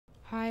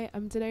Hi,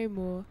 I'm Denai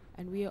Moore,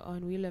 and we are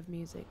on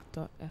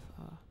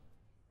welovemusic.fr.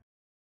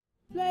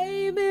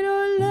 Blame it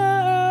on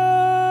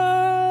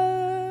love.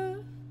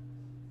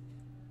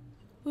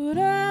 What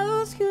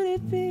else could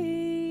it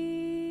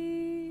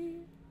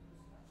be?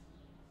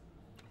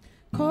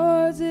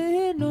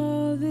 Causing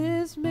all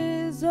this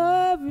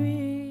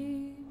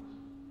misery.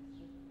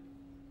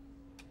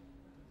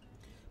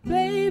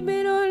 Blame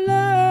it on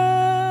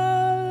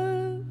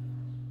love.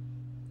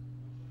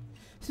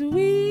 So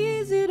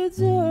easy to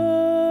do.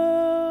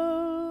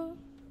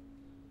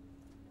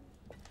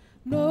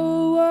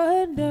 No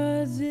one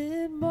does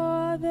it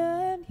more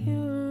than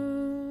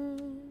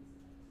you.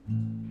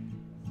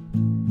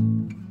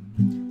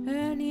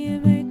 And you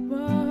make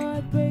my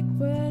heart break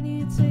when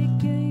you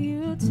take and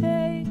you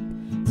take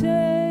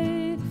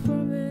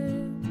from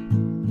it.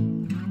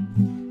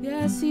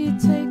 Yes, you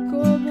take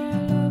all my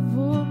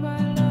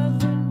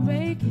love, and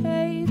make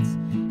hate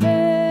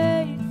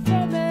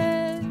from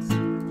it.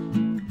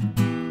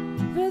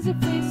 There's a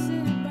place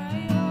in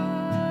my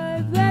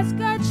heart that's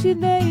got your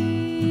name